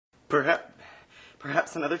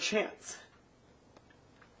Perhaps another chance.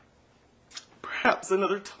 Perhaps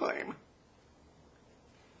another time.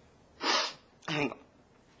 Hang on.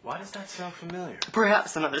 Why does that sound familiar?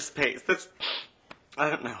 Perhaps another space. I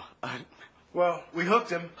don't know. Well, we hooked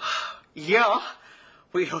him. Yeah,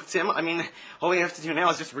 we hooked him. I mean, all we have to do now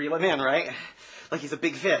is just reel him in, right? Like he's a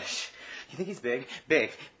big fish. You think he's big?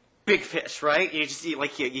 Big fish, right? You just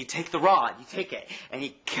you take the rod, you take it, and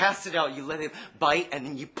you cast it out, you let it bite, and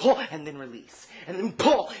then you pull, and then release. And then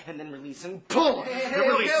pull, and then release, and pull, and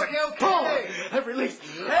release, and pull, and release.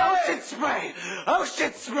 Ocean spray!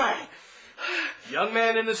 Ocean spray! Young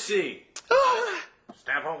man in the sea.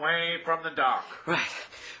 Step away from the dock.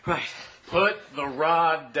 Right. Put the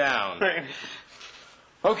rod down. Right.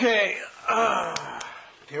 Okay,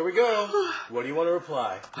 here we go. What do you want to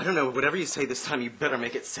reply? I don't know. Whatever you say this time, you better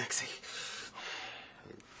make it sexy.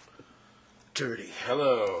 Dirty.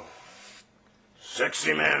 Hello.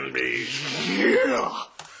 Sexy man, please. Yeah.